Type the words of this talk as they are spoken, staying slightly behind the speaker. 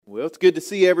Well, it's good to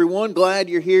see everyone. Glad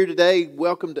you're here today.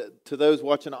 Welcome to those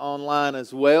watching online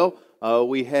as well.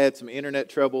 We had some internet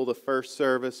trouble the first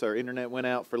service. Our internet went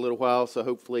out for a little while, so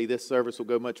hopefully this service will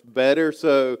go much better.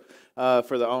 So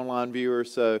for the online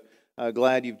viewers,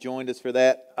 glad you've joined us for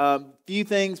that. Few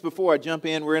things before I jump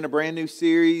in. We're in a brand new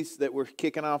series that we're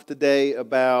kicking off today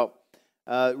about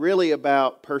really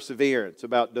about perseverance,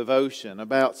 about devotion,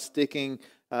 about sticking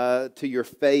to your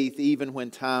faith even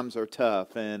when times are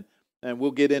tough. And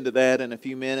we'll get into that in a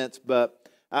few minutes, but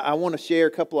I want to share a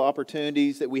couple of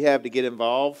opportunities that we have to get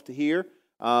involved here.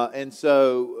 And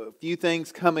so a few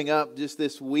things coming up just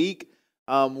this week.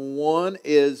 One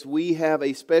is we have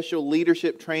a special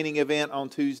leadership training event on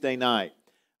Tuesday night.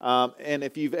 And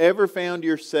if you've ever found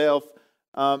yourself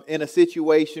in a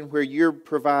situation where you're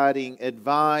providing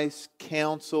advice,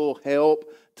 counsel,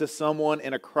 help to someone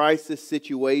in a crisis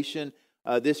situation,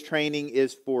 this training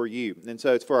is for you. And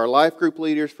so it's for our life group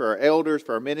leaders, for our elders,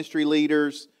 for our ministry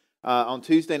leaders on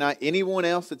Tuesday night, anyone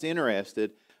else that's interested.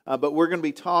 But we're going to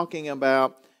be talking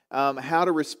about how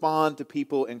to respond to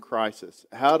people in crisis,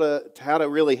 how to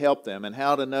really help them, and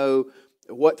how to know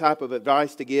what type of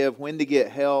advice to give, when to get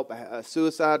help,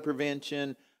 suicide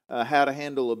prevention, how to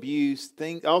handle abuse,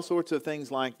 all sorts of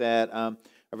things like that. Our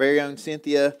very own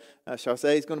Cynthia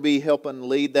Chaussee is going to be helping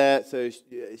lead that. So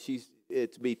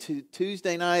it's be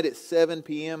Tuesday night at 7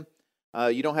 p.m.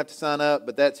 You don't have to sign up,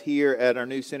 but that's here at our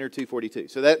new Center 242.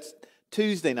 So that's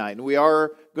Tuesday night, and we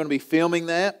are going to be filming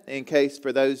that in case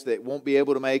for those that won't be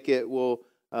able to make it, we'll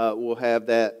have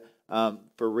that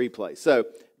for replay. So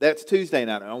that's Tuesday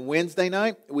night. On Wednesday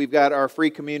night, we've got our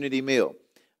free community meal.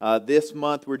 This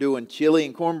month we're doing chili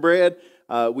and cornbread.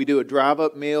 We do a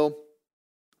drive-up meal.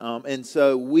 And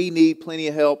so we need plenty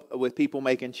of help with people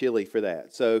making chili for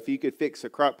that. So if you could fix a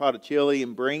crock pot of chili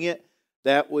and bring it,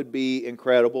 that would be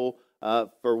incredible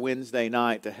for Wednesday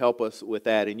night to help us with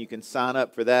that. And you can sign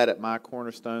up for that at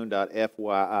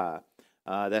mycornerstone.fyi.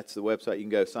 That's the website. You can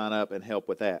go sign up and help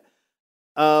with that.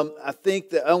 I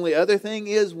think the only other thing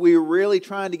is we're really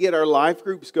trying to get our life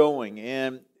groups going.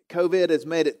 And COVID has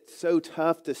made it so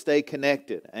tough to stay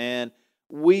connected. And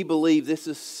we believe this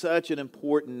is such an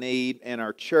important need in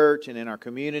our church and in our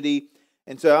community.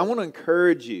 And so I want to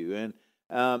encourage you,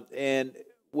 and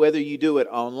whether you do it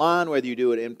online, whether you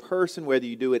do it in person, whether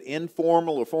you do it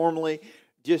informal or formally,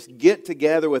 just get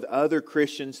together with other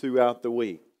Christians throughout the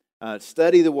week.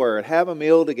 Study the Word, have a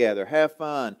meal together, have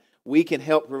fun. We can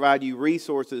help provide you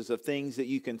resources of things that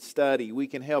you can study. We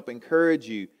can help encourage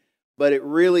you. But it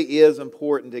really is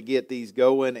important to get these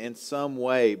going in some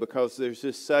way because there's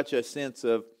just such a sense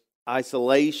of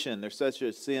isolation. There's such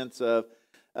a sense of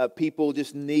people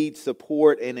just need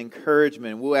support and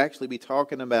encouragement. We'll actually be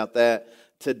talking about that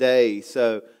today.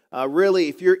 So really,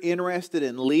 if you're interested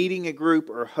in leading a group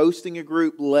or hosting a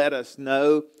group, let us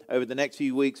know. Over the next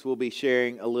few weeks, we'll be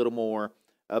sharing a little more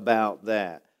about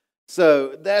that. So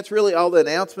that's really all the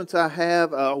announcements I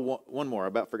have. One more, I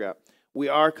about forgot. We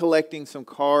are collecting some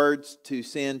cards to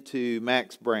send to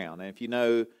Max Brown. And if you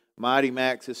know Mighty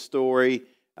Max's story,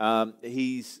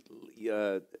 he's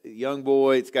a young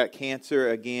boy. He's got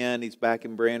cancer again. He's back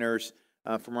in Brenner's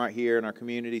from right here in our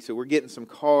community. So we're getting some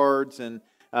cards, and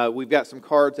we've got some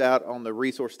cards out on the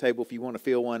resource table if you want to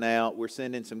fill one out. We're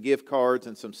sending some gift cards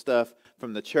and some stuff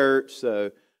from the church.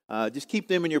 So just keep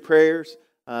them in your prayers.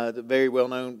 The very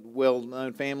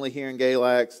well-known family here in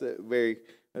Galax, that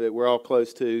we're all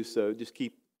close to, so just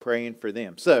keep praying for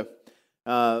them. So,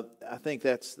 I think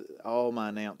that's all my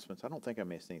announcements. I don't think I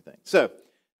missed anything. So,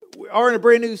 we are in a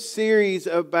brand new series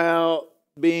about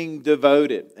being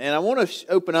devoted. And I want to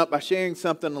open up by sharing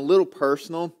something a little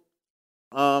personal.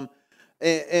 And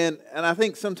I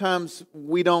think sometimes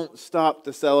we don't stop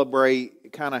to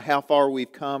celebrate kind of how far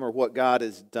we've come or what God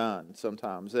has done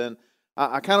sometimes. And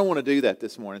I kind of want to do that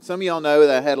this morning. Some of y'all know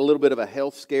that I had a little bit of a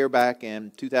health scare back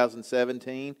in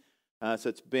 2017. So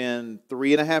it's been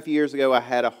 3.5 years ago I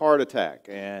had a heart attack.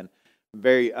 And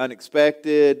very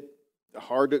unexpected,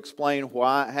 hard to explain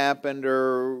why it happened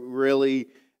or really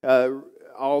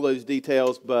all those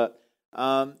details. But,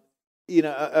 I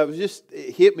was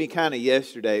it hit me kind of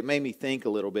yesterday. It made me think a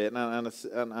little bit. And I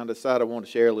decided I want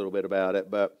to share a little bit about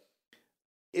it. But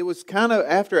it was kind of,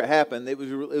 after it happened, it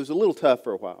was a little tough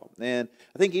for a while. And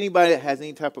I think anybody that has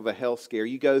any type of a health scare,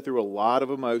 you go through a lot of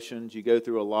emotions. You go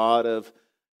through a lot of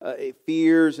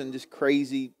fears and just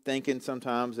crazy thinking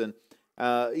sometimes. And,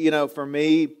 for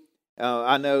me,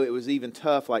 I know it was even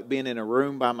tough, like being in a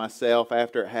room by myself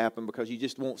after it happened because you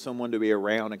just want someone to be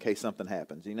around in case something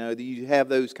happens. You have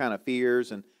those kind of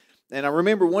fears. And I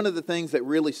remember one of the things that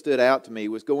really stood out to me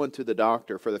was going to the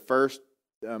doctor for the first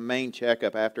main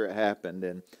checkup after it happened,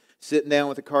 and sitting down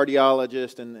with a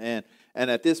cardiologist, and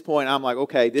at this point, I'm like,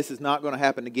 okay, this is not going to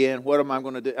happen again. What am I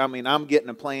going to do? I mean, I'm getting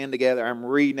a plan together. I'm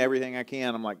reading everything I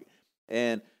can. I'm like,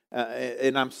 and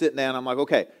I'm sitting down. I'm like,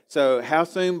 okay, so how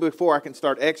soon before I can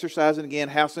start exercising again?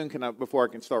 How soon before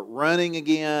I can start running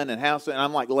again? And how soon? And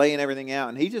I'm like laying everything out.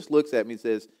 And he just looks at me and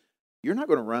says, "You're not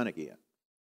going to run again."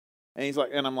 And he's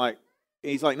like, and I'm like,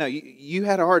 he's like, "No, you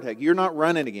had a heart attack. You're not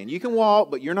running again. You can walk,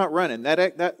 but you're not running.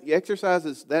 That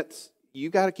exercise that's you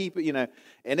got to keep it, you know."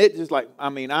 And it just like, I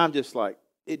mean, I'm just like,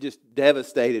 it just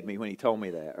devastated me when he told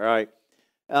me that, right?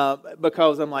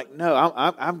 Because I'm like, no,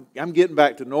 I'm getting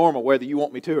back to normal whether you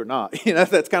want me to or not. You know,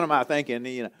 that's kind of my thinking.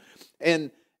 You know,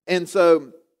 and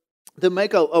so to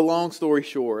make a long story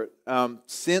short,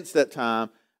 since that time,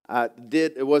 I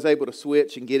was able to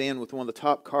switch and get in with one of the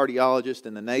top cardiologists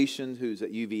in the nation, who's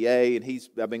at UVA, and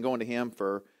I've been going to him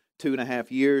for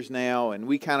 2.5 years now, and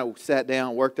we kind of sat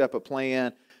down, worked up a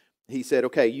plan. He said,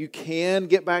 okay, you can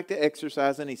get back to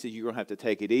exercising. He said, you're going to have to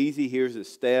take it easy. Here's the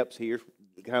steps. Here's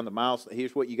kind of the miles.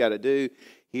 Here's what you got to do.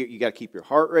 Here, you got to keep your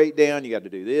heart rate down. You got to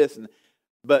do this.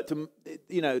 But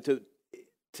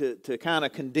to kind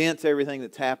of condense everything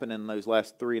that's happened in those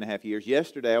last 3.5 years,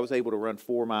 yesterday I was able to run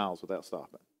 4 miles without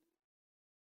stopping.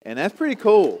 And that's pretty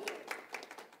cool.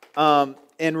 And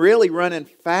really running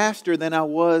faster than I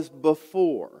was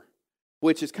before,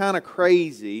 which is kind of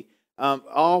crazy.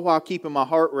 All while keeping my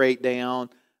heart rate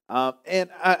down. And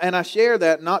I share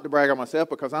that not to brag on myself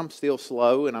because I'm still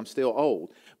slow and I'm still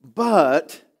old.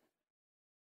 But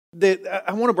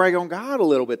I want to brag on God a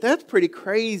little bit. That's pretty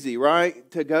crazy, right?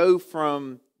 To go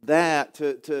from that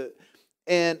to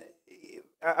and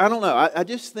I don't know. I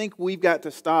just think we've got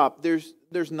to stop. There's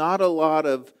not a lot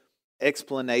of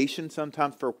explanation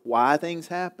sometimes for why things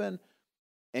happen.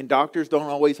 And doctors don't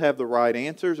always have the right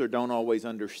answers or don't always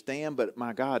understand, but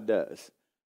my God does.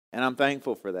 And I'm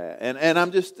thankful for that. And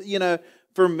I'm just, you know,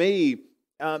 for me,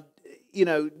 you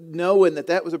know, knowing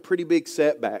that was a pretty big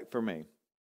setback for me.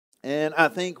 And I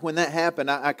think when that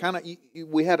happened, I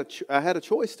had a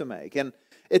choice to make. And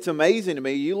it's amazing to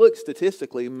me. You look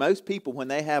statistically, most people, when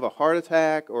they have a heart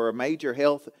attack or a major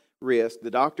health risk,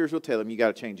 the doctors will tell them, you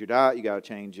got to change your diet, you got to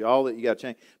change all that, you got to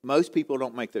change. Most people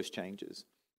don't make those changes.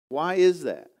 Why is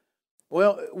that?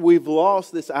 Well, we've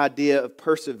lost this idea of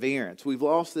perseverance. We've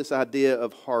lost this idea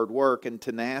of hard work and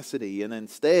tenacity. And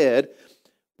instead,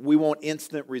 we want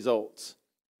instant results.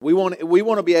 We want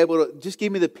to be able to just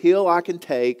give me the pill I can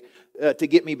take to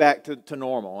get me back to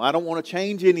normal. I don't want to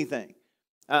change anything.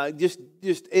 And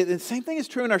the same thing is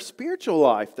true in our spiritual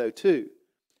life, though, too.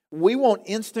 We want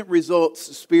instant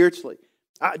results spiritually.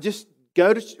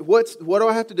 Go to what do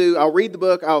I have to do? I'll read the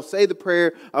book. I'll say the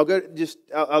prayer. I'll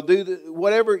do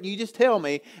whatever you just tell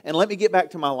me, and let me get back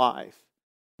to my life.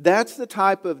 That's the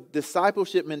type of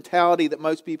discipleship mentality that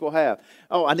most people have.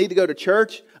 Oh, I need to go to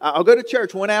church. I'll go to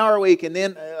church 1 hour a week, and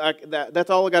then that's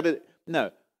all I got to do.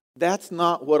 No, that's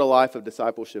not what a life of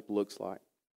discipleship looks like.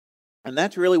 And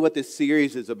that's really what this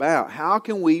series is about. How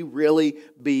can we really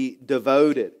be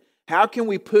devoted? How can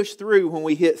we push through when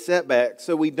we hit setbacks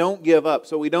so we don't give up,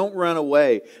 so we don't run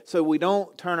away, so we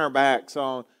don't turn our backs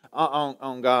on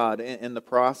God in the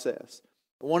process?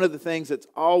 One of the things that's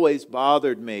always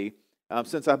bothered me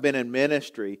since I've been in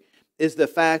ministry is the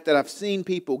fact that I've seen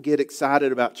people get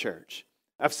excited about church.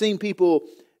 I've seen people,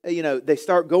 you know, they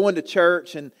start going to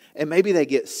church and maybe they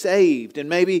get saved and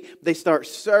maybe they start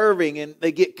serving and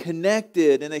they get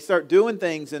connected and they start doing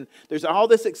things and there's all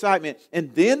this excitement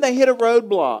and then they hit a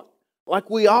roadblock.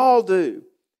 Like we all do.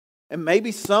 And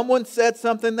maybe someone said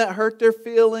something that hurt their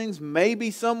feelings. Maybe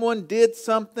someone did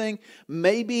something.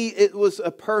 Maybe it was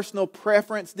a personal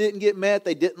preference didn't get met.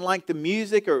 They didn't like the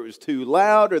music or it was too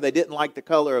loud or they didn't like the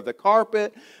color of the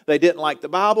carpet. They didn't like the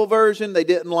Bible version. They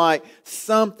didn't like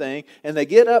something. And they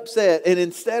get upset. And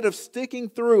instead of sticking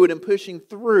through it and pushing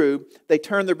through, they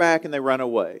turn their back and they run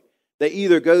away. They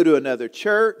either go to another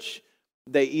church.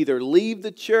 They either leave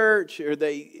the church or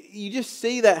you just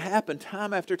see that happen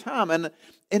time after time. And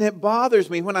it bothers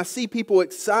me when I see people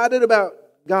excited about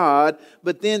God,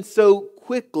 but then so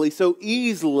quickly, so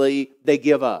easily, they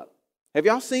give up. Have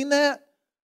y'all seen that?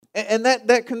 And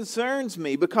that concerns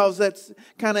me because that's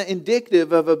kind of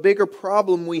indicative of a bigger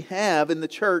problem we have in the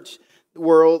church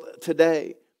world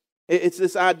today. It's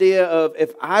this idea of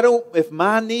if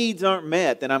my needs aren't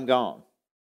met, then I'm gone.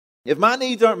 If my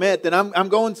needs aren't met, then I'm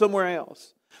going somewhere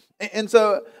else. And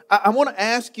so I want to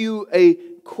ask you a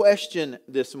question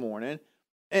this morning,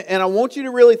 and I want you to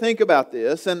really think about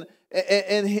this. And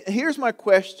here's my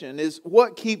question: is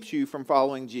what keeps you from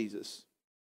following Jesus?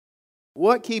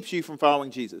 What keeps you from following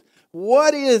Jesus?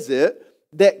 What is it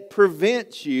that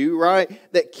prevents you, right,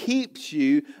 that keeps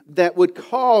you, that would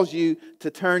cause you to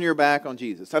turn your back on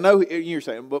Jesus? I know you're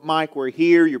saying, but Mike, we're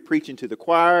here, you're preaching to the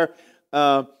choir.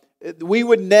 We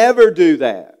would never do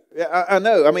that. I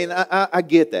know, I mean, I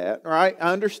get that, right?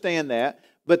 I understand that.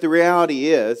 But the reality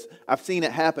is, I've seen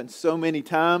it happen so many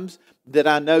times that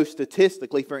I know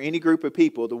statistically for any group of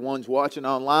people, the ones watching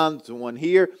online, the one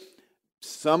here,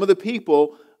 some of the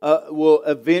people will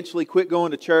eventually quit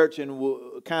going to church and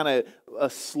will kind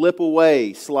of slide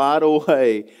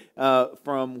away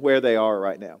from where they are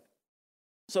right now.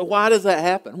 So why does that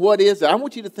happen? What is it? I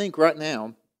want you to think right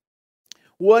now,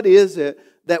 what is it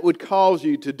that would cause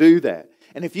you to do that?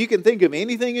 And if you can think of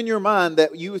anything in your mind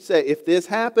that you would say, if this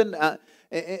happened,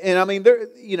 and I mean, there,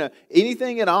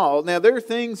 anything at all. Now, there are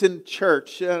things in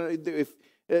church. If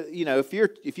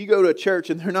you go to a church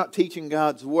and they're not teaching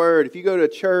God's word, if you go to a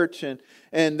church and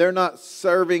they're not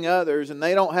serving others and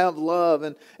they don't have love,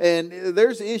 and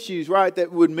there's issues, right,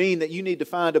 that would mean that you need to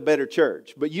find a better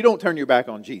church. But you don't turn your back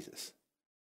on Jesus.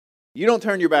 You don't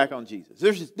turn your back on Jesus.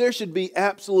 There should be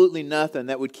absolutely nothing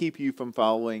that would keep you from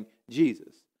following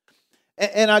Jesus.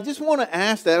 And I just want to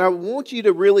ask that. I want you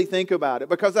to really think about it,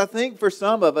 because I think for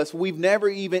some of us, we've never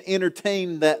even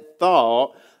entertained that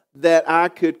thought that I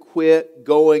could quit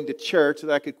going to church, that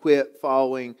I could quit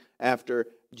following after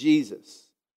Jesus.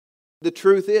 The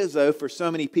truth is, though, for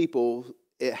so many people,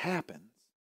 it happens.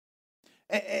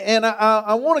 And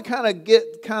I want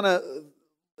to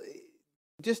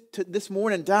this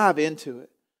morning, dive into it.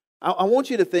 I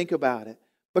want you to think about it,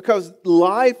 because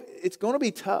life, it's going to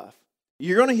be tough.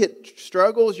 You're going to hit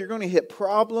struggles. You're going to hit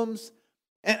problems.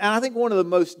 And I think one of the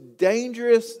most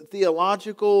dangerous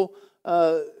theological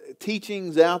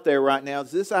teachings out there right now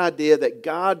is this idea that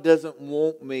God doesn't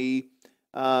want me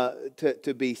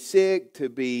to be sick,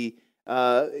 He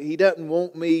doesn't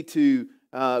want me to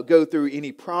go through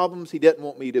any problems. He doesn't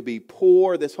want me to be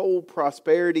poor. This whole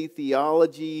prosperity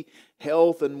theology,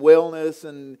 health and wellness,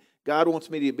 and God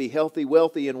wants me to be healthy,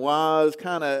 wealthy, and wise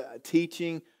kind of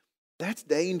teaching. That's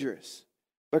dangerous.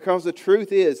 Because the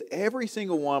truth is, every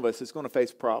single one of us is going to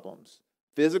face problems.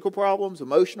 Physical problems,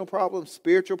 emotional problems,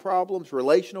 spiritual problems,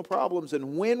 relational problems.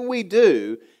 And when we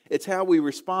do, it's how we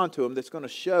respond to them that's going to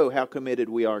show how committed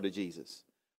we are to Jesus.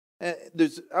 In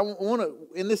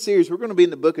this series, we're going to be in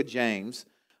the book of James.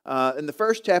 In the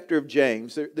first chapter of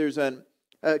James, there's kind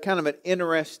of an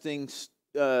interesting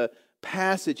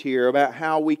passage here about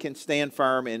how we can stand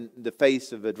firm in the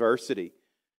face of adversity.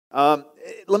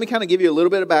 Let me kind of give you a little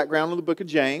bit of background on the book of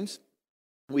James.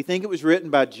 We think it was written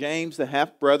by James, the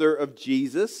half-brother of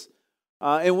Jesus.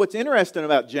 And what's interesting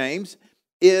about James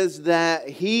is that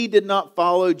he did not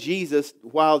follow Jesus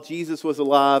while Jesus was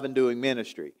alive and doing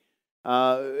ministry.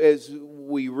 As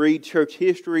we read church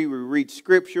history, we read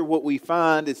Scripture, what we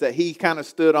find is that he kind of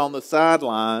stood on the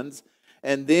sidelines.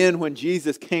 And then when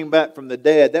Jesus came back from the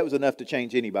dead, that was enough to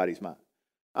change anybody's mind.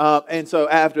 And so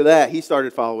after that, he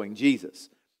started following Jesus.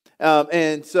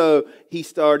 And so he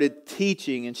started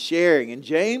teaching and sharing. And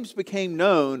James became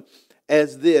known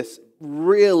as this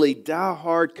really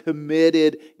diehard,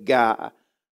 committed guy.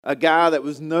 A guy that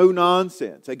was no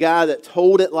nonsense. A guy that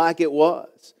told it like it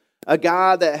was. A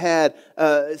guy that had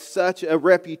such a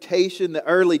reputation. The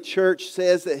early church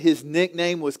says that his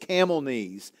nickname was Camel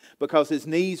Knees, because his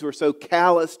knees were so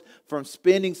calloused from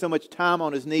spending so much time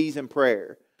on his knees in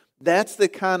prayer. That's the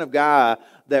kind of guy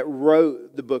that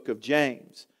wrote the book of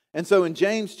James. And so in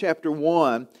James chapter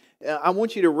 1, I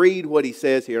want you to read what he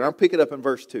says here. And I'll pick it up in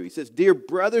verse 2. He says, "Dear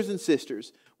brothers and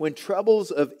sisters, when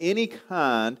troubles of any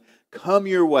kind come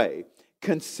your way,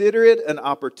 consider it an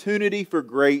opportunity for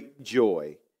great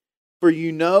joy. For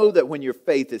you know that when your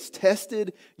faith is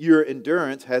tested, your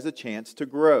endurance has a chance to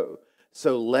grow.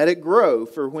 So let it grow,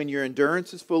 for when your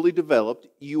endurance is fully developed,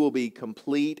 you will be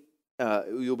complete.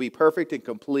 You'll be perfect and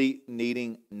complete,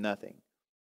 needing nothing."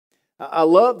 I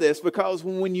love this because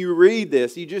when you read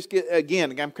this, you just get,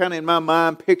 again, I'm kind of in my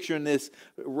mind picturing this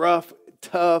rough,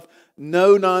 tough,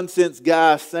 no-nonsense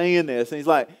guy saying this. And he's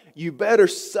like, you better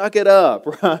suck it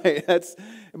up, right? That's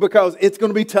because it's going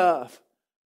to be tough.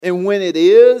 And when it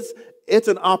is, it's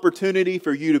an opportunity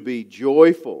for you to be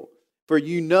joyful. For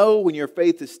you know when your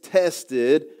faith is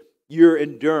tested, your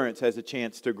endurance has a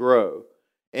chance to grow.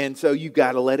 And so you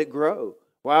got to let it grow.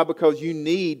 Why? Because you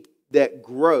need that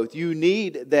growth. You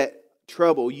need that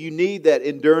trouble. You need that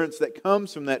endurance that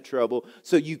comes from that trouble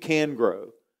so you can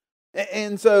grow.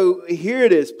 And so here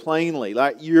it is plainly,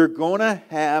 like you're going to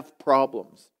have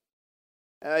problems.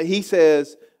 He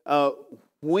says,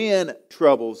 when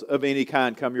troubles of any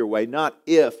kind come your way, not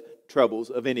if troubles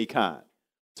of any kind.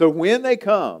 So when they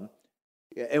come,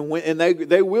 and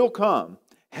they will come,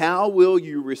 how will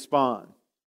you respond?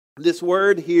 This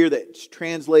word here that's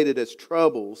translated as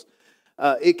troubles,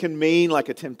 it can mean like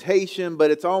a temptation,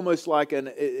 but it's almost like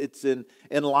it's in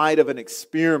light of an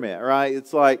experiment, right?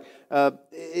 It's like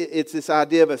it's this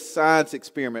idea of a science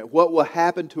experiment. What will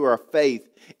happen to our faith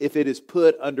if it is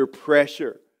put under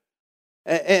pressure?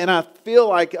 And I feel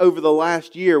like over the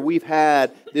last year, we've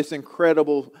had this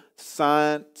incredible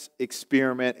science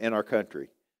experiment in our country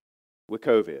with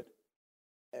COVID.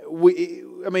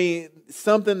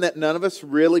 Something that none of us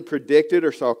really predicted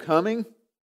or saw coming.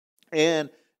 And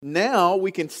now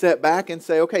we can step back and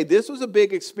say, okay, this was a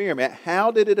big experiment.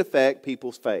 How did it affect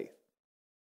people's faith?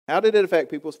 How did it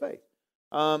affect people's faith?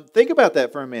 Think about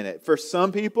that for a minute. For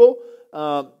some people,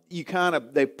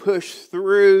 they pushed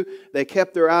through. They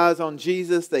kept their eyes on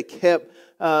Jesus. They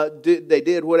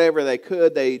did whatever they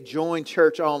could. They joined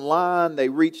church online. They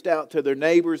reached out to their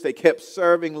neighbors. They kept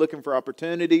serving, looking for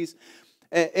opportunities.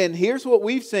 And here's what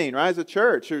we've seen, right, as a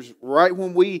church. There's right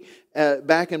when we,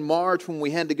 back in March, when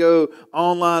we had to go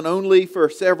online only for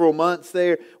several months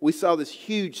there, we saw this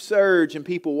huge surge in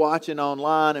people watching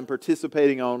online and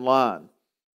participating online.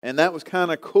 And that was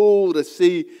kind of cool to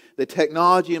see the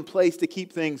technology in place to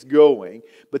keep things going.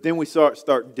 But then we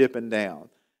start dipping down.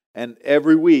 And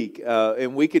every week,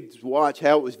 and we could watch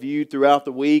how it was viewed throughout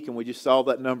the week, and we just saw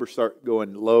that number start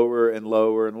going lower and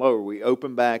lower and lower. We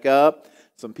opened back up.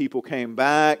 Some people came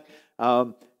back.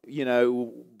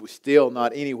 Still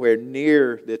not anywhere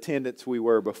near the attendance we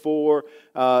were before.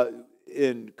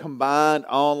 In combined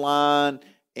online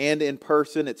and in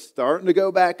person, it's starting to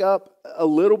go back up a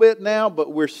little bit now,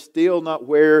 but we're still not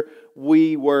where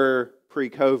we were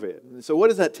pre-COVID. And so what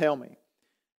does that tell me?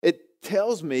 It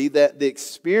tells me that the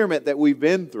experiment that we've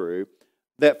been through,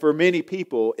 that for many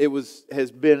people,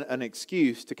 has been an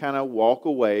excuse to kind of walk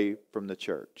away from the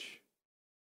church.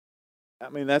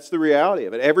 That's the reality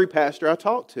of it. Every pastor I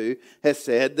talk to has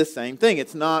said the same thing.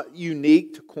 It's not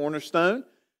unique to Cornerstone.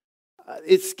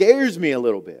 It scares me a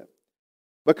little bit.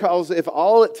 Because if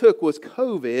all it took was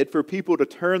COVID for people to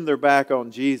turn their back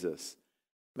on Jesus,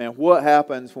 man, what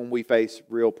happens when we face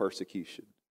real persecution?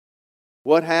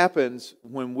 What happens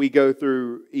when we go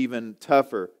through even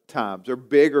tougher times or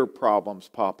bigger problems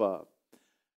pop up?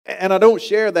 And I don't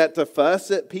share that to fuss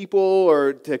at people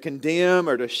or to condemn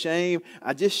or to shame.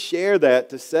 I just share that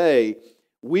to say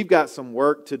we've got some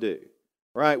work to do,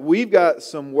 right? We've got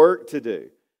some work to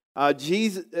do.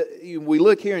 We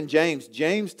look here in James.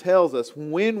 James tells us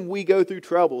when we go through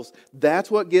troubles,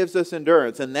 that's what gives us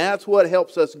endurance, and that's what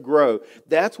helps us grow.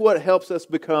 That's what helps us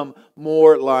become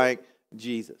more like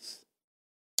Jesus.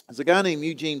 There's a guy named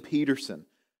Eugene Peterson.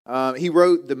 He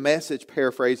wrote the Message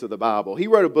paraphrase of the Bible. He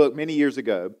wrote a book many years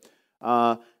ago.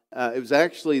 It was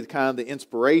actually kind of the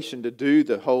inspiration to do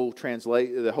the whole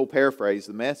paraphrase,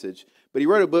 the Message. But he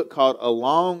wrote a book called A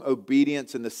Long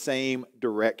Obedience in the Same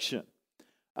Direction.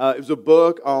 It was a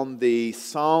book on the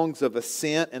songs of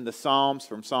ascent and the Psalms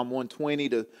from Psalm 120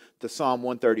 to Psalm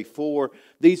 134.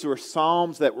 These were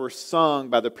psalms that were sung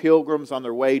by the pilgrims on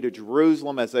their way to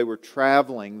Jerusalem as they were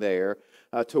traveling there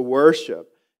to worship.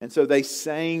 And so they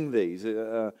sang these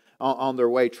on their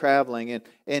way traveling.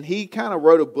 And he kind of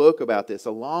wrote a book about this,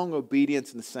 A Long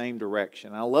Obedience in the Same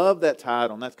Direction. I love that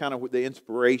title, and that's kind of the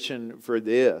inspiration for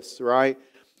this, right?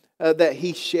 That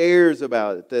he shares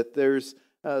about it, that there's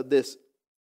this,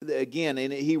 again,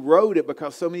 and he wrote it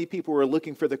because so many people were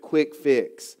looking for the quick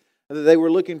fix. They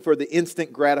were looking for the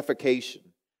instant gratification.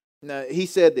 Now, he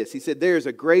said this. He said, there is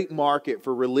a great market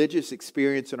for religious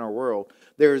experience in our world.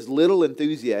 There is little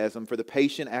enthusiasm for the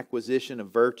patient acquisition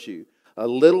of virtue, a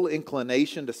little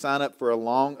inclination to sign up for a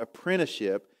long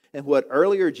apprenticeship in what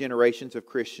earlier generations of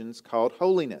Christians called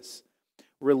holiness.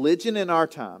 Religion in our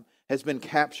time has been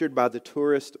captured by the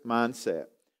tourist mindset.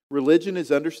 Religion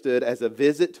is understood as a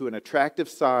visit to an attractive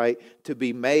site to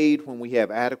be made when we have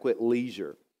adequate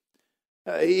leisure.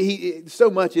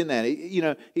 So much in that.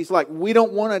 He's like, we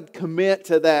don't want to commit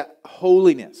to that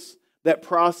holiness, that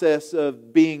process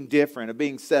of being different, of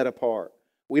being set apart.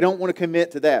 We don't want to commit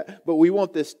to that. But we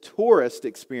want this tourist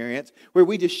experience where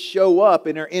we just show up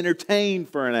and are entertained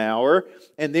for an hour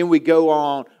and then we go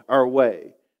on our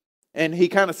way. And he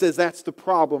kind of says that's the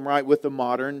problem, right, with the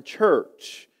modern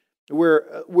church.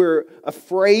 We're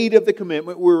afraid of the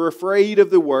commitment. We're afraid of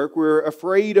the work. We're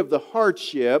afraid of the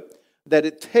hardship that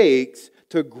it takes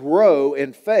to grow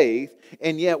in faith,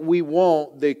 and yet we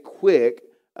want the quick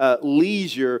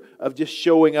leisure of just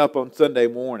showing up on Sunday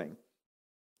morning.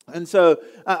 And so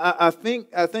I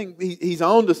think he's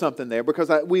on to something there,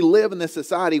 because we live in this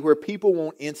society where people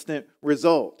want instant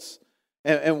results.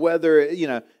 And whether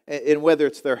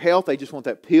it's their health, they just want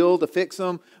that pill to fix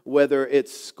them. Whether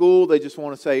it's school, they just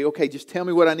want to say, okay, just tell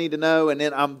me what I need to know and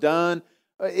then I'm done.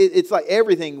 It's like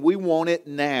everything, we want it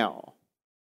now.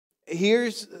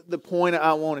 Here's the point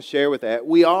I want to share with that.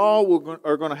 We all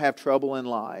are going to have trouble in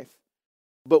life,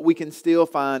 but we can still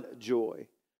find joy.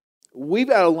 We've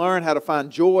got to learn how to find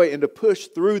joy and to push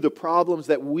through the problems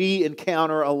that we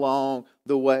encounter along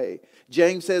the way.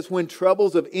 James says, when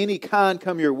troubles of any kind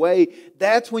come your way,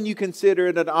 that's when you consider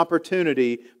it an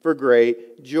opportunity for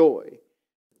great joy.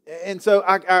 And so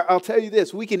I'll tell you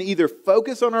this, we can either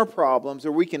focus on our problems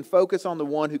or we can focus on the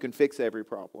one who can fix every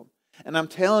problem. And I'm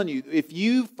telling you, if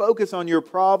you focus on your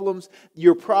problems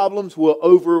will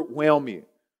overwhelm you.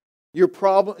 Your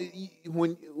problem,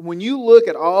 when you look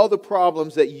at all the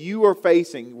problems that you are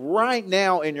facing right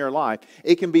now in your life,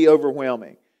 it can be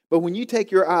overwhelming. But when you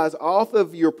take your eyes off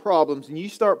of your problems and you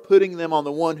start putting them on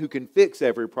the one who can fix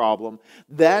every problem,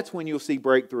 that's when you'll see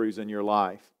breakthroughs in your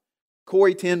life.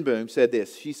 Corrie ten Boom said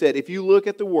this. She said, if you look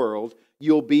at the world,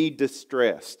 you'll be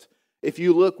distressed. If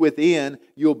you look within,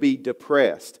 you'll be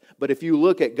depressed. But if you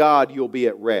look at God, you'll be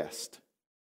at rest.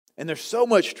 And there's so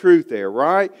much truth there,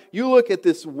 right? You look at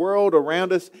this world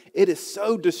around us, it is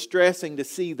so distressing to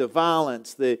see the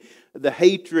violence, the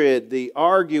hatred, the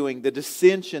arguing, the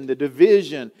dissension, the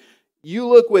division. You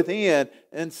look within,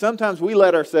 and sometimes we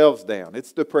let ourselves down.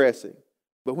 It's depressing.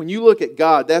 But when you look at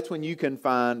God, that's when you can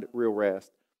find real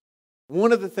rest.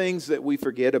 One of the things that we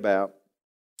forget about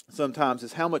sometimes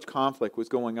is how much conflict was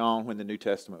going on when the New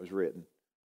Testament was written.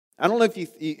 I don't know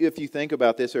if you think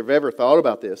about this or have ever thought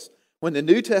about this. When the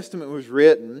New Testament was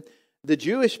written, the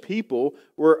Jewish people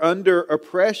were under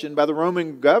oppression by the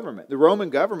Roman government. The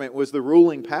Roman government was the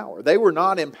ruling power. They were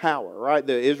not in power, right?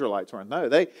 The Israelites weren't. No,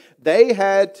 they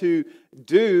had to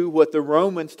do what the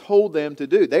Romans told them to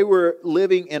do. They were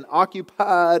living in in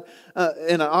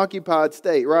an occupied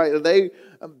state, right?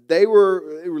 They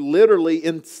were literally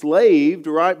enslaved,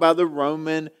 right, by the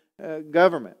Roman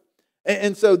government.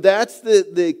 And so that's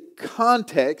the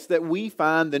context that we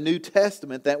find the New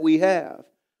Testament that we have.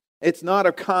 It's not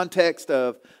a context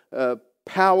of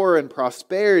power and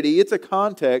prosperity. It's a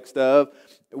context of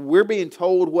we're being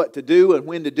told what to do and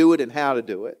when to do it and how to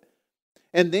do it.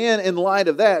 And then in light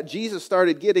of that, Jesus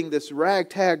started getting this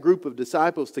ragtag group of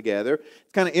disciples together.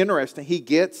 It's kind of interesting. He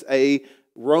gets a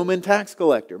Roman tax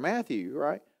collector, Matthew,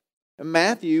 right? And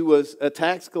Matthew was a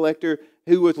tax collector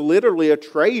who was literally a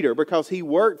traitor because he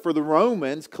worked for the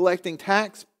Romans collecting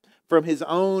tax from his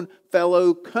own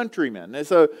fellow countrymen. And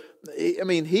so, I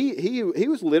mean, he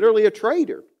was literally a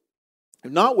traitor.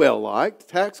 Not well liked.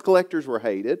 Tax collectors were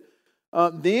hated.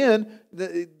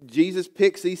 Jesus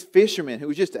picks these fishermen who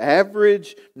were just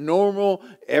average, normal,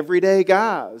 everyday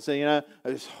guys.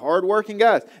 Just hardworking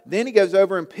guys. Then he goes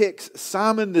over and picks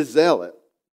Simon the Zealot.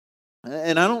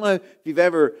 And I don't know if you've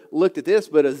ever looked at this,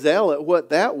 but a zealot, what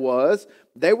that was,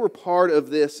 they were part of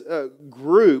this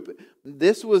group.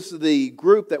 This was the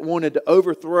group that wanted to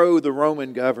overthrow the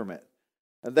Roman government.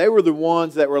 And they were the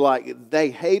ones that were like, they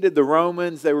hated the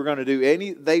Romans. They were going to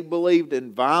do they believed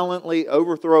in violently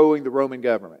overthrowing the Roman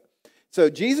government. So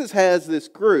Jesus has this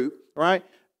group, right?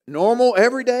 Normal,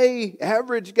 everyday,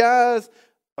 average guys,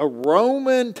 a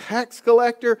Roman tax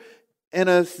collector, and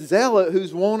a zealot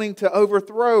who's wanting to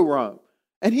overthrow Rome.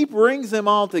 And he brings them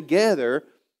all together.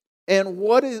 And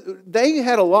they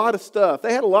had a lot of stuff.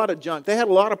 They had a lot of junk. They had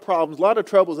a lot of problems, a lot of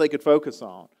troubles they could focus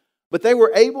on. But they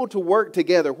were able to work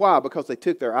together. Why? Because they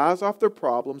took their eyes off their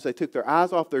problems, they took their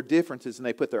eyes off their differences, and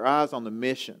they put their eyes on the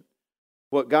mission.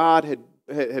 What God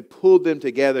had pulled them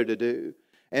together to do.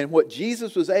 And what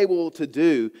Jesus was able to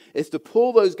do is to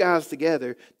pull those guys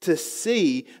together to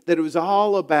see that it was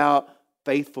all about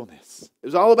faithfulness. It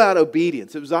was all about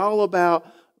obedience. It was all about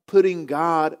putting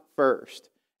God first.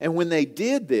 And when they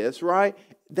did this, right,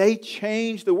 they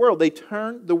changed the world. They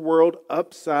turned the world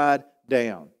upside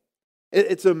down.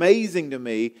 It's amazing to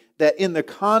me that in the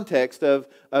context of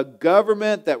a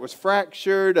government that was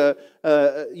fractured,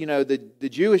 the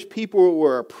Jewish people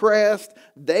were oppressed,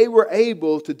 they were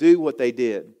able to do what they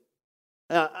did.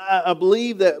 Now, I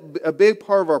believe that a big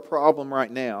part of our problem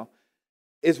right now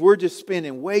is we're just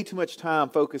spending way too much time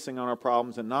focusing on our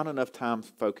problems and not enough time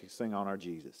focusing on our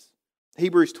Jesus.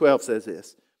 Hebrews 12 says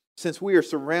this, since we are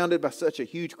surrounded by such a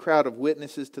huge crowd of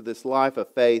witnesses to this life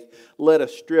of faith, let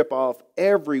us strip off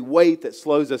every weight that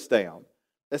slows us down,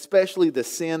 especially the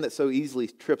sin that so easily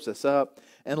trips us up,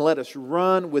 and let us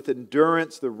run with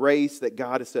endurance the race that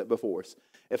God has set before us.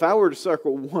 If I were to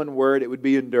circle one word, it would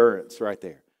be endurance right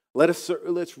there.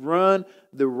 Let's run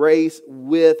the race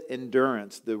with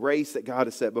endurance, the race that God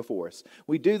has set before us.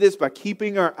 We do this by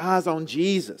keeping our eyes on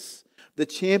Jesus. the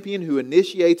champion who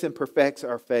initiates and perfects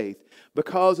our faith.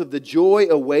 Because of the joy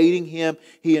awaiting him,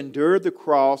 he endured the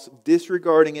cross,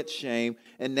 disregarding its shame,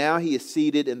 and now he is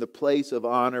seated in the place of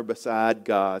honor beside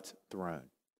God's throne.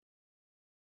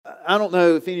 I don't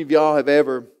know if any of y'all have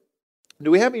ever... Do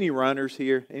we have any runners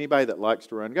here? Anybody that likes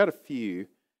to run? Got a few.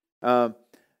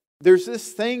 There's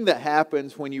this thing that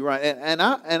happens when you run, and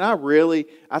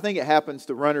I think it happens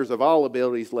to runners of all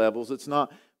abilities levels. It's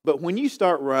not, but when you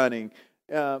start running,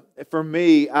 for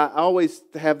me, I always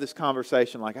have this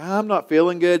conversation like, I'm not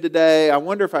feeling good today. I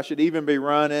wonder if I should even be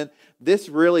running. This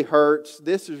really hurts.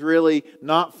 This is really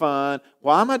not fun.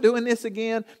 Why am I doing this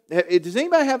again? Does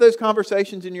anybody have those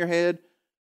conversations in your head?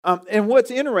 And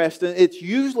what's interesting, it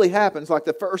usually happens like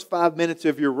the first 5 minutes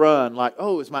of your run, like,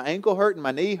 oh, is my ankle hurting,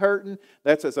 my knee hurting?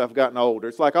 That's as I've gotten older.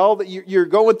 It's like all that you're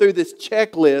going through this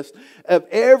checklist of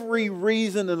every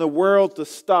reason in the world to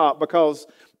stop because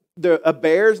a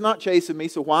bear's not chasing me,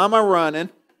 so why am I running?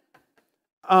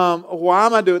 Why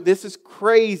am I doing this? Is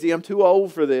crazy. I'm too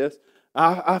old for this.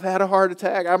 I've had a heart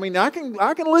attack. I mean, I can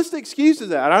list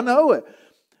excuses out. I know it.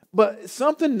 But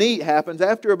something neat happens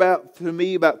after about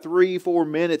 3-4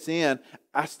 minutes in.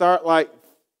 I start like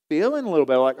feeling a little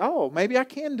bit like, oh, maybe I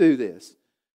can do this.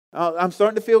 I'm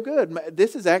starting to feel good.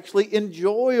 This is actually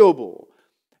enjoyable.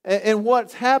 And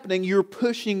what's happening, you're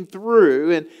pushing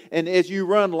through. And as you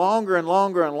run longer and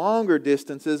longer and longer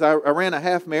distances, I ran a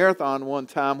half marathon one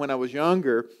time when I was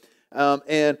younger.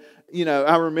 And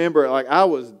I remember like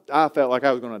I felt like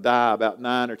I was going to die about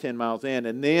 9 or 10 miles in.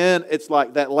 And then it's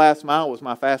like that last mile was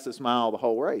my fastest mile of the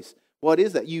whole race. What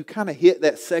is that? You kind of hit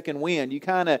that second wind. You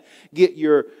kind of get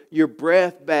your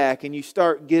breath back and you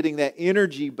start getting that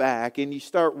energy back and you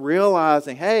start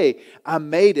realizing, hey, I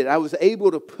made it. I was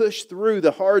able to push through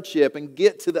the hardship and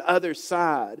get to the other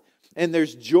side. And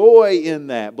there's joy in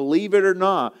that. Believe it or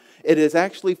not, it is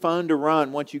actually fun to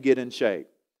run once you get in shape.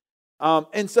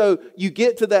 And so you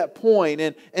get to that point,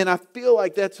 and I feel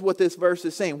like that's what this verse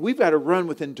is saying. We've got to run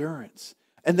with endurance.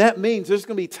 And that means there's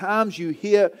going to be times you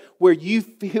hit where you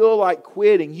feel like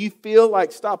quitting, you feel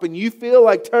like stopping, you feel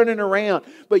like turning around.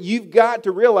 But you've got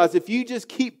to realize if you just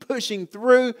keep pushing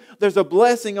through, there's a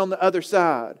blessing on the other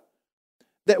side.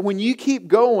 That when you keep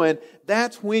going,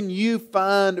 that's when you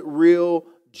find real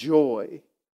joy.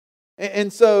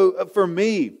 And so for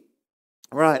me,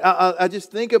 right, I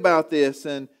just think about this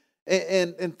and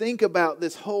think about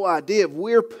this whole idea of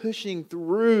we're pushing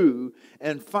through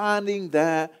and finding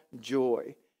that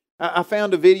joy. I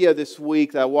found a video this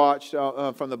week that I watched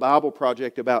from the Bible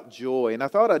Project about joy, and I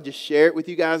thought I'd just share it with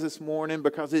you guys this morning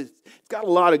because it's got a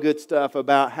lot of good stuff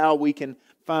about how we can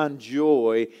find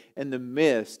joy in the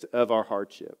midst of our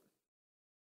hardship.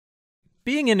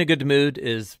 Being in a good mood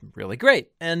is really great,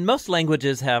 and most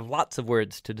languages have lots of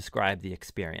words to describe the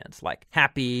experience, like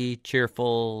happy,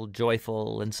 cheerful,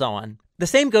 joyful, and so on. The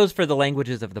same goes for the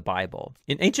languages of the Bible.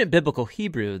 In ancient biblical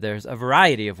Hebrew, there's a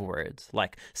variety of words,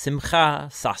 like simcha,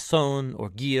 sason, or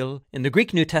gil. In the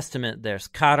Greek New Testament, there's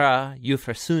kara,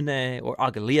 euphrosune, or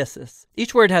agaliasis.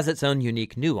 Each word has its own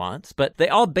unique nuance, but they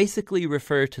all basically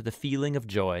refer to the feeling of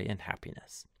joy and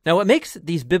happiness. Now, what makes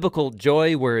these biblical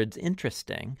joy words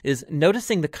interesting is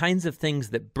noticing the kinds of things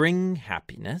that bring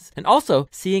happiness, and also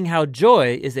seeing how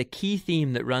joy is a key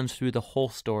theme that runs through the whole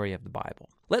story of the Bible.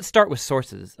 Let's start with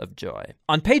sources of joy.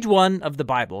 On page 1 of the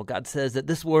Bible, God says that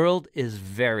this world is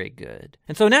very good.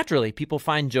 And so naturally, people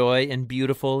find joy in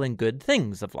beautiful and good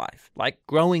things of life, like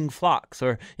growing flocks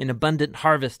or an abundant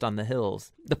harvest on the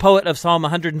hills. The poet of Psalm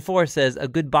 104 says, a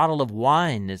good bottle of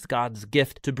wine is God's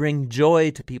gift to bring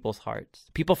joy to people's hearts.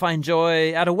 People find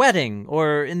joy at a wedding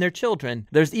or in their children.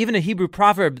 There's even a Hebrew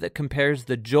proverb that compares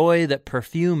the joy that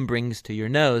perfume brings to your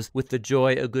nose with the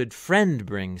joy a good friend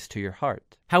brings to your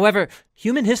heart. However,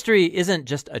 human history isn't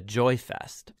just a joy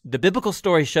fest. The biblical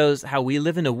story shows how we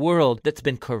live in a world that's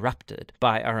been corrupted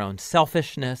by our own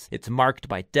selfishness. It's marked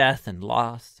by death and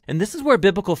loss. And this is where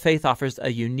biblical faith offers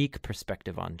a unique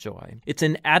perspective on joy. It's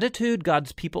an attitude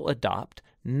God's people adopt,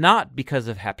 not because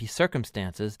of happy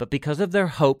circumstances, but because of their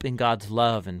hope in God's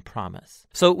love and promise.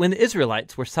 So when the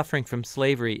Israelites were suffering from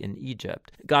slavery in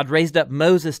Egypt, God raised up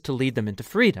Moses to lead them into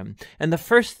freedom. And the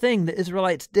first thing the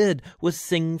Israelites did was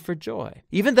sing for joy.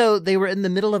 Even though they were in the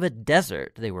middle of a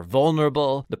desert, they were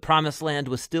vulnerable, the promised land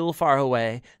was still far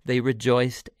away, they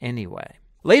rejoiced anyway.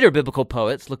 Later biblical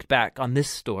poets looked back on this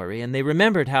story and they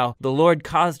remembered how the Lord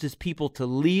caused his people to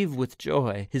leave with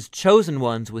joy, his chosen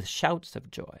ones with shouts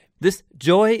of joy. This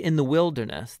joy in the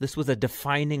wilderness, this was a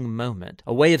defining moment,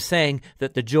 a way of saying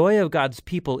that the joy of God's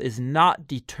people is not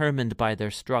determined by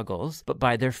their struggles, but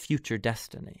by their future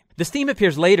destiny. This theme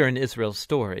appears later in Israel's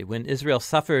story, when Israel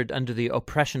suffered under the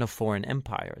oppression of foreign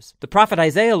empires. The prophet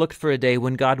Isaiah looked for a day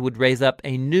when God would raise up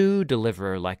a new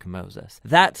deliverer like Moses.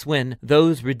 That's when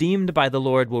those redeemed by the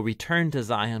Lord will return to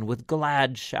Zion with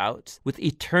glad shouts, with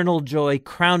eternal joy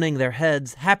crowning their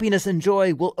heads. Happiness and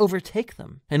joy will overtake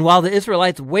them. And while the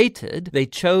Israelites waited, they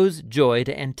chose joy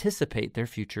to anticipate their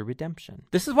future redemption.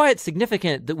 This is why it's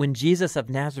significant that when Jesus of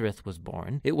Nazareth was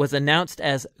born, it was announced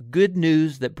as good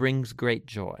news that brings great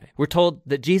joy. We're told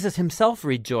that Jesus himself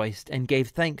rejoiced and gave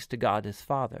thanks to God his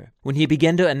Father when he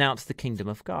began to announce the kingdom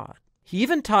of God. He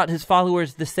even taught his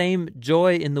followers the same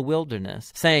joy in the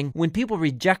wilderness, saying, "When people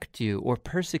reject you or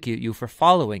persecute you for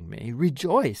following me,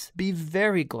 rejoice, be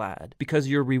very glad, because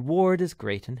your reward is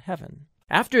great in heaven."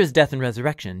 After his death and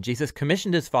resurrection, Jesus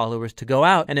commissioned his followers to go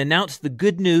out and announce the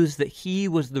good news that he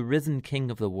was the risen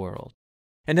King of the world.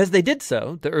 And as they did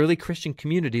so, the early Christian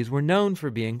communities were known for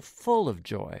being full of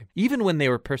joy, even when they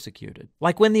were persecuted.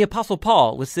 Like when the Apostle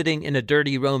Paul was sitting in a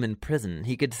dirty Roman prison,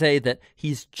 he could say that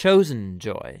he's chosen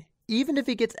joy, even if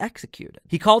he gets executed.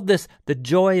 He called this the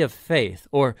joy of faith,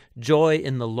 or joy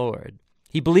in the Lord.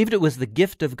 He believed it was the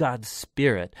gift of God's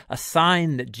Spirit, a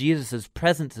sign that Jesus'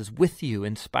 presence is with you,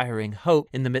 inspiring hope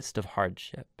in the midst of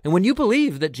hardship. And when you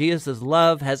believe that Jesus'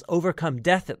 love has overcome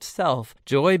death itself,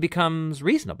 joy becomes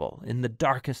reasonable in the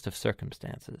darkest of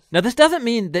circumstances. Now, this doesn't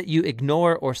mean that you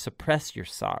ignore or suppress your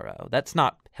sorrow. That's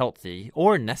not healthy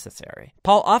or necessary.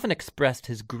 Paul often expressed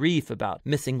his grief about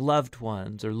missing loved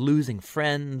ones or losing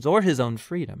friends or his own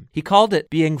freedom. He called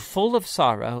it being full of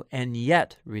sorrow and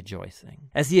yet rejoicing.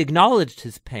 As he acknowledged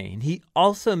his pain, he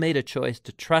also made a choice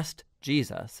to trust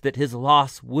Jesus, that his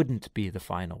loss wouldn't be the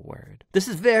final word. This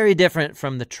is very different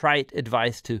from the trite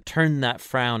advice to turn that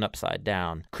frown upside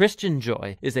down. Christian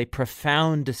joy is a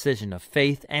profound decision of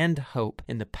faith and hope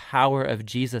in the power of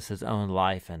Jesus' own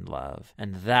life and love.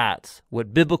 And that's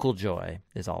what biblical joy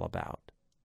is all about.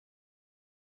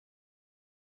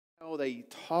 Oh, they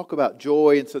talk about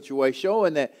joy in such a way,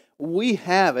 showing that we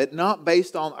have it not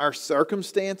based on our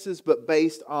circumstances, but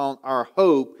based on our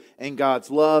hope in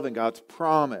God's love and God's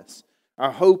promise.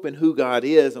 Our hope in who God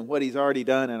is and what He's already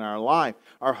done in our life.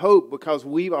 Our hope because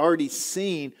we've already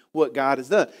seen what God has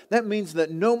done. That means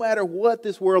that no matter what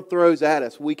this world throws at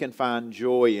us, we can find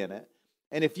joy in it.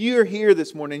 And if you're here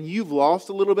this morning and you've lost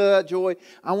a little bit of that joy,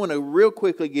 I want to real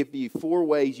quickly give you 4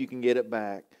 ways you can get it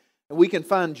back. And we can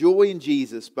find joy in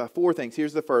Jesus by 4 things.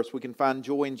 Here's the first. We can find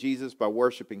joy in Jesus by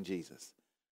worshiping Jesus.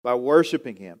 By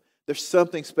worshiping Him. There's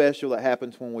something special that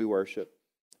happens when we worship.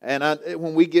 And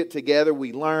when we get together,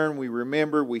 we learn, we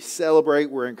remember, we celebrate,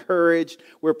 we're encouraged,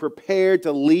 we're prepared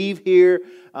to leave here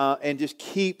and just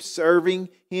keep serving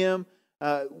Him.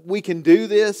 We can do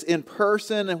this in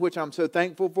person, which I'm so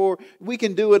thankful for. We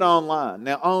can do it online.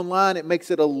 Now, online, it makes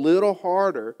it a little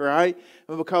harder, right?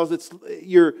 Because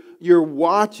you're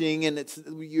watching, and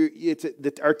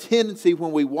our tendency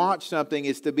when we watch something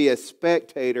is to be a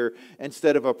spectator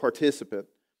instead of a participant.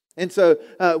 And so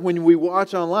when we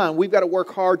watch online, we've got to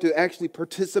work hard to actually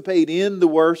participate in the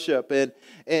worship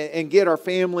and get our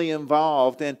family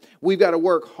involved. And we've got to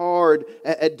work hard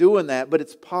at doing that, but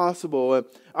it's possible.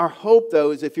 Our hope,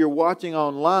 though, is if you're watching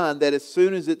online, that as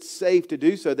soon as it's safe to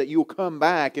do so, that you'll come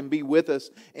back and be with us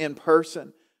in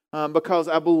person. Because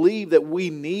I believe that we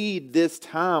need this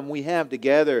time we have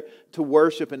together to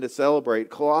worship and to celebrate.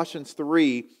 Colossians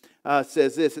 3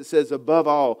 says this. It says, above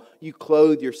all, you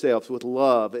clothe yourselves with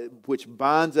love, which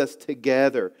binds us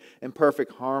together in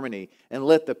perfect harmony. And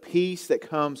let the peace that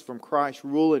comes from Christ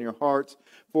rule in your hearts.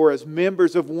 For as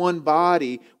members of one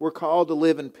body, we're called to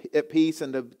live at peace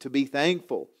and to be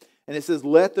thankful. And it says,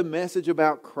 let the message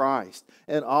about Christ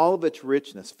and all of its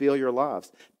richness fill your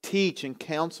lives. Teach and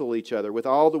counsel each other with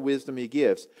all the wisdom He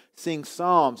gives. Sing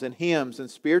psalms and hymns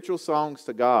and spiritual songs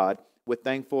to God with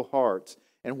thankful hearts.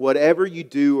 And whatever you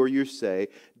do or you say,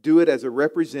 do it as a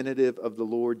representative of the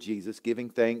Lord Jesus, giving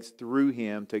thanks through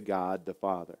Him to God the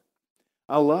Father.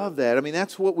 I love that. I mean,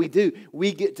 that's what we do.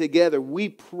 We get together. We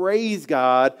praise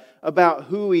God about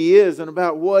who He is and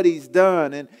about what He's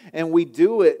done. And we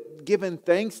do it giving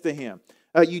thanks to Him.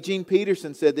 Eugene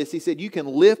Peterson said this. He said, you can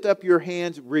lift up your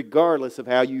hands regardless of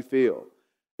how you feel.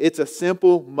 It's a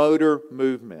simple motor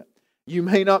movement. You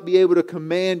may not be able to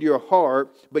command your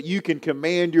heart, but you can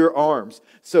command your arms.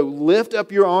 So lift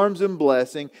up your arms in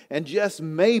blessing, and just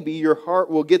maybe your heart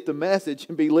will get the message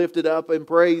and be lifted up in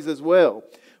praise as well.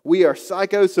 We are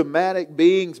psychosomatic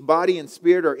beings. Body and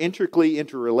spirit are intricately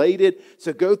interrelated.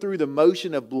 So go through the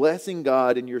motion of blessing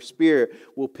God, and your spirit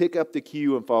will pick up the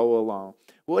cue and follow along.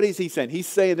 What is he saying? He's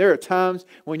saying there are times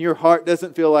when your heart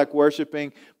doesn't feel like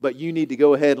worshiping, but you need to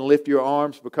go ahead and lift your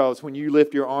arms, because when you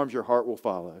lift your arms, your heart will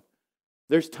follow.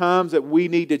 There's times that we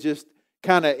need to just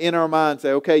kind of in our mind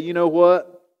say, okay, you know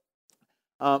what?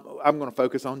 I'm going to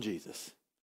focus on Jesus.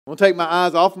 I'm going to take my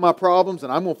eyes off of my problems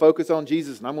and I'm going to focus on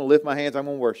Jesus and I'm going to lift my hands, I'm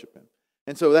going to worship Him.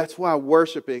 And so that's why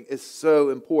worshiping is so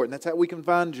important. That's how we can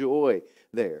find joy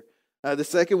there. The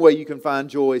second way you can find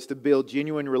joy is to build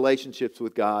genuine relationships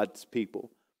with God's people.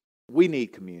 We need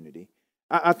community.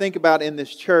 I think about in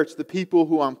this church, the people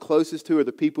who I'm closest to are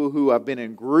the people who I've been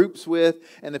in groups with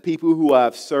and the people who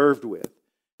I've served with.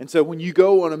 And so when you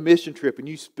go on a mission trip and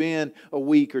you spend a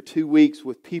week or 2 weeks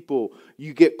with people,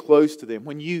 you get close to them.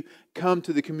 When you come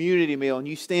to the community meal and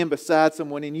you stand beside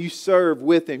someone and you serve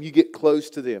with them, you get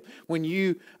close to them. When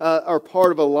you are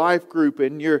part of a life group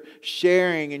and you're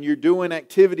sharing and you're doing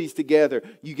activities together,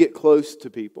 you get close to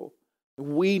people.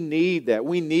 We need that.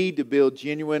 We need to build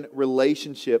genuine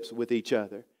relationships with each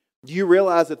other. Do you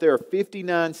realize that there are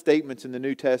 59 statements in the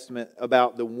New Testament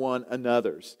about the one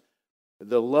another's?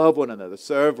 The love one another,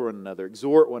 serve one another,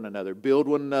 exhort one another, build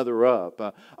one another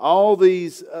up. All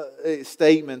these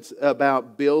statements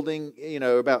about building,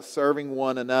 about serving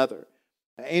one another.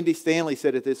 Andy Stanley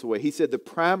said it this way. He said the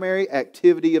primary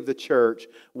activity of the church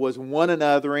was one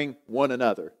anothering one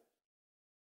another.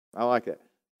 I like that.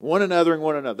 One anothering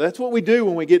one another. That's what we do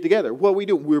when we get together. What we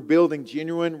do, we're building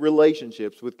genuine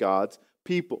relationships with God's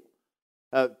people.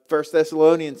 1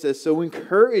 Thessalonians says, so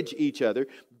encourage each other,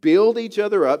 build each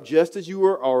other up just as you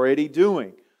are already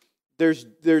doing. There's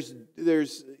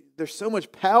so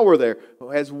much power there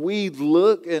as we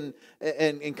look and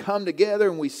come together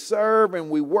and we serve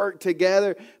and we work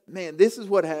together. Man, this is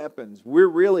what happens.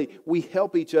 We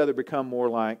help each other become more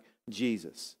like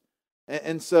Jesus.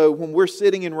 And so when we're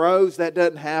sitting in rows, that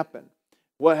doesn't happen.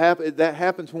 That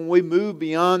happens when we move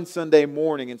beyond Sunday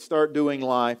morning and start doing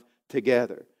life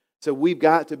together. So we've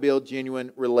got to build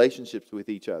genuine relationships with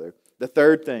each other. The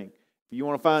third thing, if you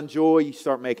want to find joy, you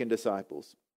start making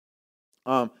disciples.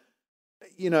 I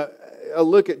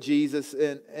look at Jesus,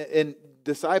 and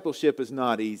discipleship is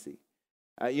not easy.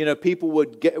 People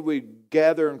would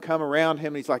gather and come around Him,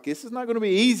 and He's like, this is not going to be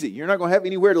easy. You're not going to have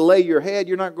anywhere to lay your head.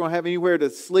 You're not going to have anywhere to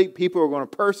sleep. People are going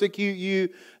to persecute you.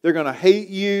 They're going to hate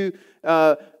you.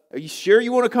 Are you sure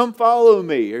you want to come follow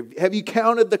me? Or have you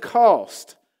counted the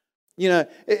cost?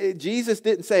 Jesus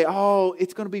didn't say, oh,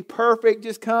 it's going to be perfect.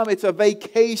 Just come. It's a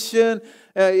vacation.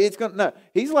 No.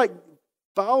 He's like,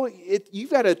 follow it.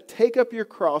 You've got to take up your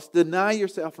cross, deny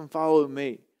yourself, and follow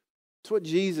me. That's what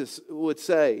Jesus would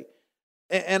say.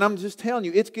 And I'm just telling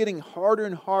you, it's getting harder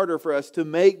and harder for us to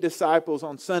make disciples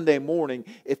on Sunday morning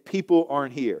if people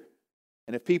aren't here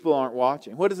and if people aren't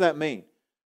watching. What does that mean?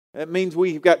 That means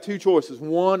we've got two choices.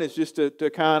 One is just to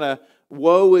kind of,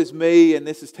 woe is me and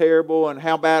this is terrible and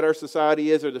how bad our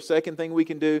society is. Or the second thing we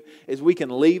can do is we can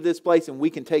leave this place and we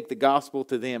can take the gospel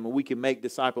to them and we can make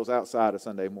disciples outside of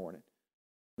Sunday morning.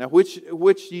 Now, which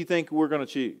do you think we're going to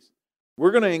choose?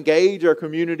 We're going to engage our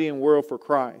community and world for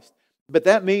Christ. But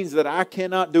that means that I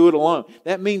cannot do it alone.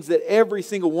 That means that every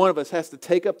single one of us has to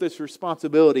take up this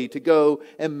responsibility to go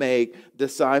and make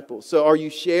disciples. So are you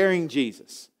sharing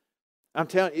Jesus? I'm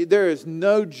telling you, there is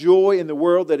no joy in the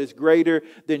world that is greater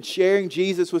than sharing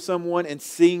Jesus with someone and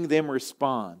seeing them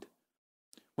respond.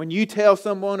 When you tell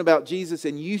someone about Jesus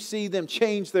and you see them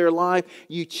change their life,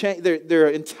 you change their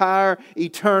entire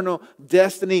eternal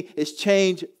destiny is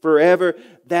changed forever.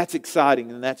 That's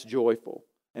exciting and that's joyful.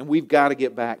 And we've got to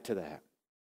get back to that.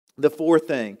 The fourth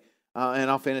thing, and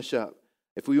I'll finish up.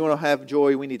 If we want to have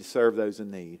joy, we need to serve those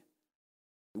in need.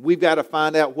 We've got to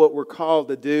find out what we're called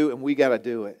to do, and we got to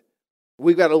do it.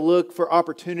 We've got to look for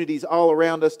opportunities all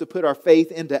around us to put our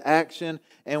faith into action,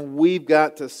 and we've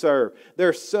got to serve. There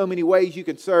are so many ways you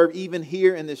can serve, even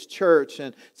here in this church,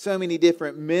 and so many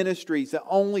different ministries. The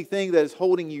only thing that is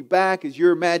holding you back is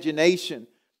your imagination.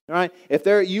 Right? If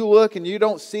you look and you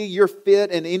don't see your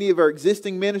fit in any of our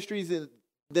existing ministries,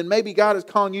 then maybe God is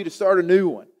calling you to start a new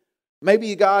one.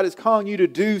 Maybe God is calling you to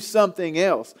do something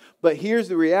else. But here's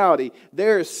the reality.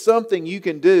 There is something you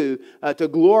can do to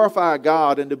glorify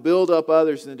God and to build up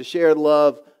others and to share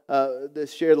love,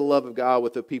 the love of God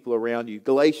with the people around you.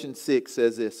 Galatians 6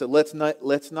 says this. So let's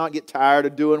not get tired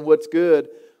of doing what's good.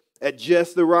 At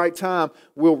just the right time,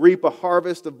 we'll reap a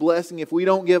harvest of blessing if we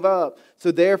don't give up. So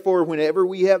therefore, whenever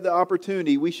we have the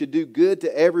opportunity, we should do good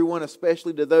to everyone,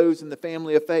 especially to those in the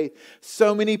family of faith.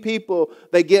 So many people,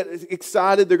 they get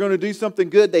excited, they're going to do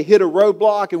something good, they hit a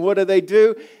roadblock, and what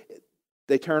do?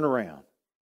 They turn around.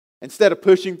 instead of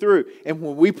pushing through. And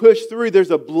when we push through, there's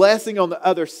a blessing on the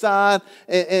other side.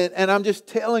 And I'm just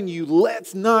telling you,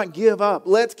 let's not give up.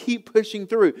 Let's keep pushing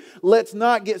through. Let's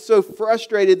not get so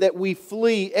frustrated that we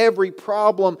flee every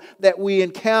problem that we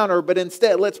encounter, but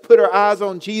instead, let's put our eyes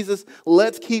on Jesus.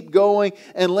 Let's keep going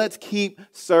and let's keep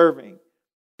serving.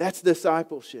 That's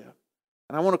discipleship.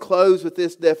 And I want to close with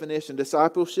this definition.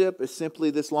 Discipleship is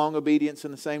simply this long obedience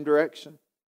in the same direction.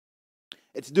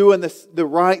 It's doing the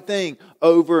right thing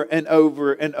over and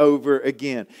over and over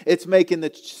again. It's making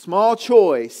the small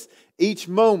choice each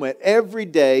moment, every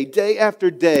day, day after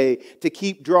day, to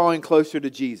keep drawing closer to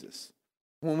Jesus.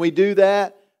 When we do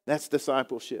that, that's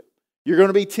discipleship. You're going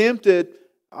to be tempted.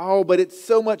 Oh, but it's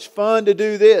so much fun to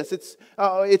do this.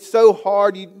 It's so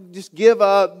hard. You just give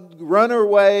up, run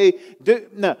away.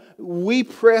 No, we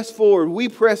press forward. We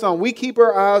press on. We keep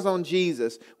our eyes on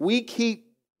Jesus. We keep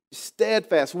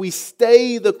steadfast. We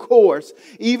stay the course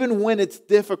even when it's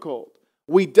difficult.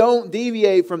 We don't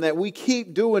deviate from that. We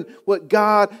keep doing what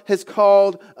God has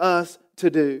called us to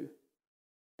do.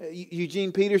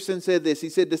 Eugene Peterson said this. He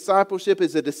said, discipleship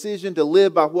is a decision to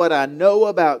live by what I know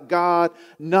about God,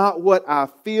 not what I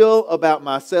feel about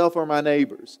myself or my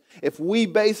neighbors. If we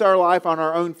base our life on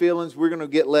our own feelings, we're going to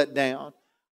get let down.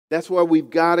 That's why we've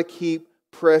got to keep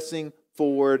pressing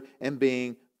forward and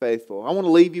being faithful. I want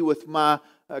to leave you with my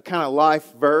kind of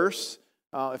life verse.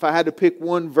 If I had to pick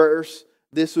one verse,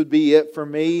 this would be it for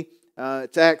me.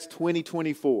 It's Acts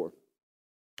 20:24.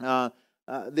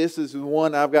 This is the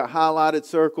one I've got highlighted,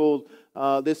 circled.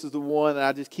 This is the one that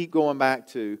I just keep going back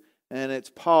to. And it's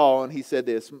Paul, and he said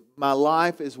this, my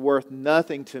life is worth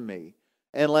nothing to me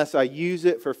unless I use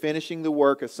it for finishing the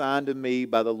work assigned to me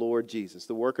by the Lord Jesus,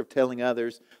 the work of telling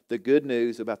others the good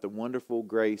news about the wonderful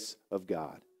grace of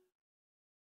God.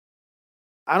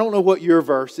 I don't know what your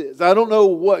verse is. I don't know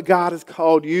what God has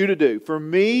called you to do. For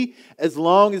me, as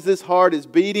long as this heart is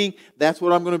beating, that's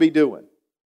what I'm going to be doing.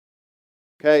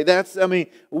 Okay,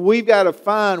 we've got to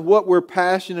find what we're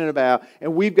passionate about,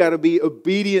 and we've got to be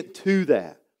obedient to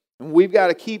that. And we've got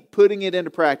to keep putting it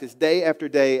into practice day after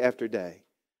day after day.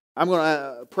 I'm going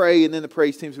to pray, and then the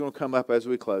praise team is going to come up as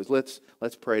we close. Let's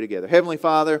pray together. Heavenly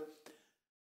Father,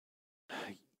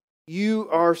 you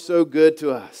are so good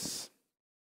to us.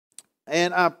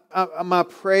 And my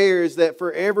prayer is that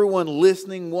for everyone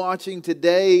listening, watching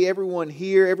today, everyone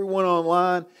here, everyone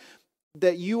online,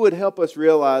 that you would help us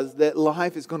realize that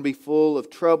life is going to be full of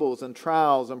troubles and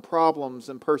trials and problems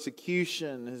and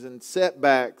persecutions and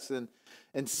setbacks and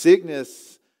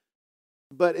sickness.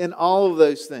 But in all of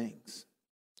those things,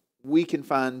 we can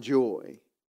find joy.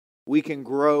 We can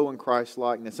grow in Christ's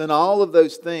likeness. In all of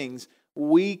those things,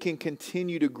 we can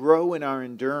continue to grow in our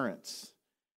endurance.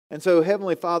 And so,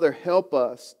 Heavenly Father, help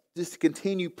us just to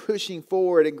continue pushing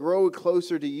forward and grow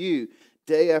closer to you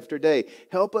day after day.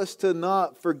 Help us to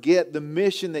not forget the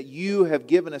mission that you have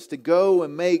given us to go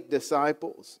and make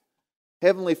disciples.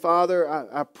 Heavenly Father,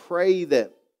 I pray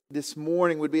that this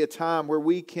morning would be a time where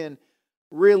we can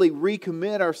really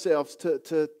recommit ourselves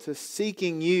to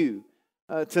seeking you,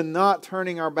 to not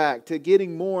turning our back, to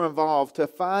getting more involved, to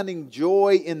finding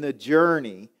joy in the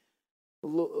journey.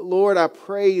 Lord, I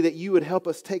pray that you would help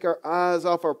us take our eyes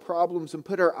off our problems and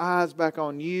put our eyes back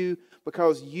on you,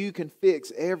 because you can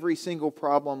fix every single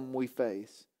problem we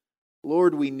face.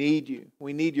 Lord, we need you.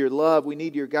 We need your love. We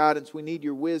need your guidance. We need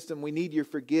your wisdom. We need your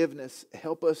forgiveness.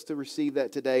 Help us to receive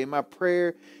that today. And my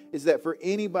prayer is that for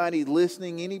anybody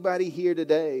listening, anybody here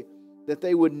today, that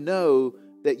they would know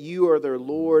that you are their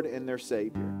Lord and their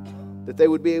Savior. That they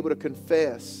would be able to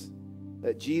confess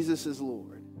that Jesus is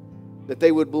Lord. That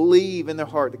they would believe in their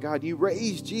heart that, God, you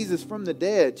raised Jesus from the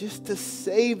dead just to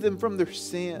save them from their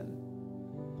sin.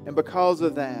 And because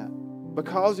of that,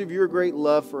 because of your great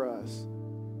love for us,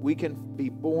 we can be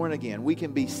born again. We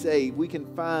can be saved. We can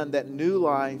find that new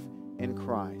life in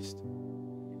Christ.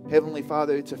 Heavenly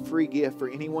Father, it's a free gift for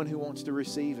anyone who wants to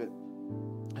receive it.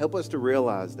 Help us to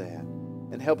realize that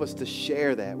and help us to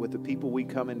share that with the people we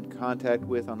come in contact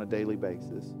with on a daily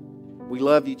basis. We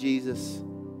love you, Jesus.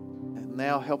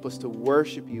 Now help us to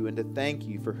worship you and to thank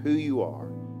you for who you are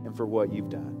and for what you've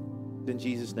done. In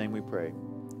Jesus' name we pray.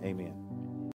 Amen.